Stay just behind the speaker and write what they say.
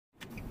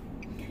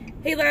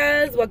Hey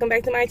loves, welcome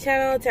back to my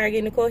channel.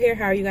 Target Nicole here.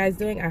 How are you guys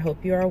doing? I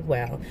hope you are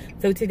well.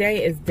 So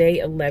today is day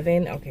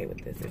 11. Okay,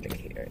 with this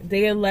indicator.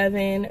 Day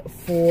 11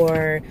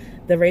 for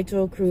the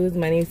Rachel Cruze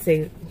money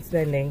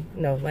spending.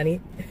 No, money.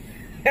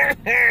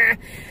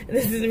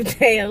 This is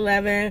day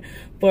 11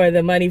 for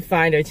the Money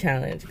Finder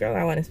Challenge. Girl,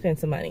 I want to spend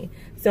some money.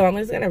 So I'm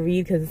just going to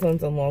read because this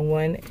one's a long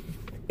one.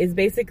 It's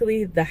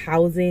basically the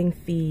housing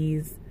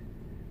fees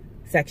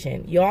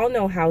section. You all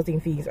know housing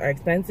fees are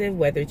expensive,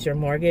 whether it's your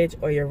mortgage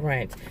or your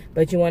rent,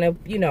 but you want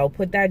to,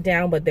 put that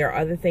down. But there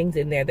are other things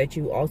in there that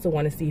you also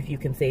want to see if you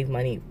can save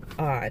money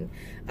on.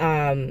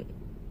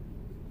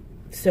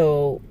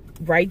 So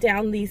write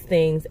down these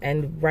things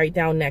and write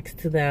down next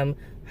to them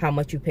how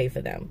much you pay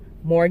for them.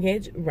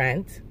 Mortgage,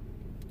 rent,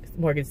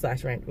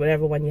 mortgage/rent,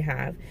 whatever one you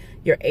have.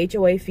 Your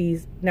HOA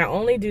fees. Now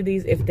only do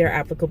these if they're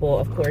applicable.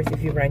 Of course,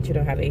 if you rent, you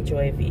don't have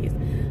HOA fees.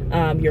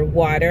 Your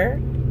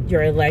water,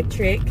 your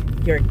electric,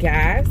 your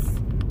gas,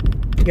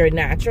 your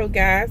natural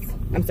gas.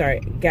 I'm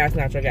sorry, gas,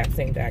 natural gas,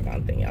 same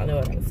daggone thing. Y'all know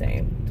what I'm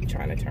saying. I'm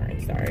trying to turn,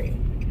 sorry.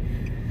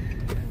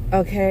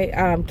 Okay,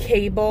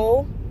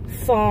 cable,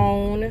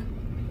 phone,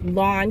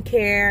 lawn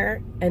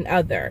care, and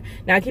other.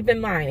 Now keep in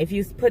mind, if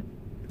you put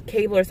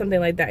cable or something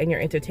like that in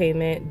your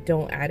entertainment,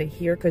 don't add it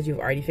here because you've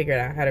already figured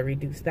out how to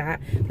reduce that.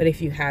 But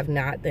if you have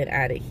not, then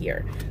add it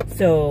here.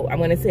 So I'm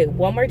going to say it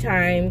one more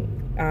time.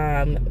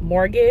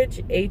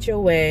 Mortgage,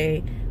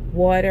 HOA,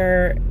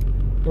 water,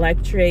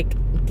 electric,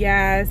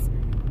 gas,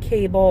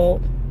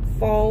 cable,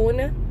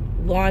 phone,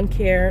 lawn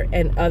care,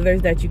 and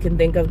others that you can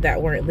think of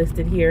that weren't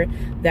listed here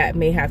that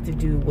may have to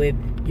do with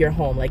your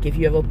home. Like if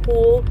you have a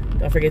pool,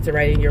 don't forget to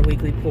write in your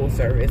weekly pool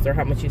service or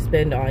how much you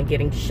spend on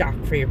getting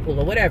shocked for your pool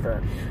or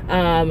whatever.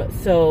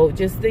 So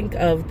just think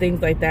of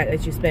things like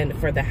that you spend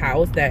for the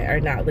house that are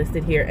not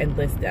listed here and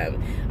list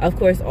them. Of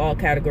course, all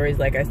categories,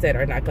 like I said,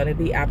 are not going to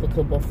be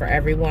applicable for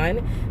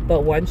everyone,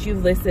 but once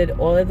you've listed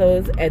all of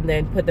those and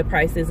then put the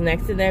prices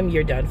next to them,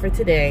 you're done for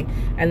today.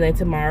 And then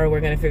tomorrow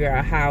we're going to figure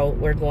out how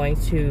we're going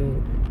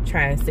to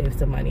try and save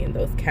some money in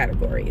those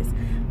categories.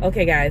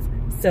 Okay guys,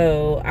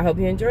 so I hope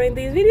you're enjoying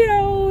these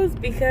videos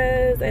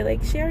because I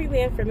like sharing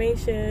the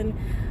information.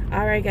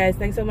 All right guys,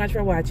 thanks so much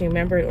for watching.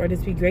 Remember, in order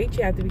to be great,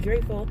 you have to be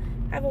grateful.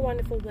 Have a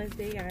wonderful, blessed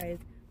day, guys.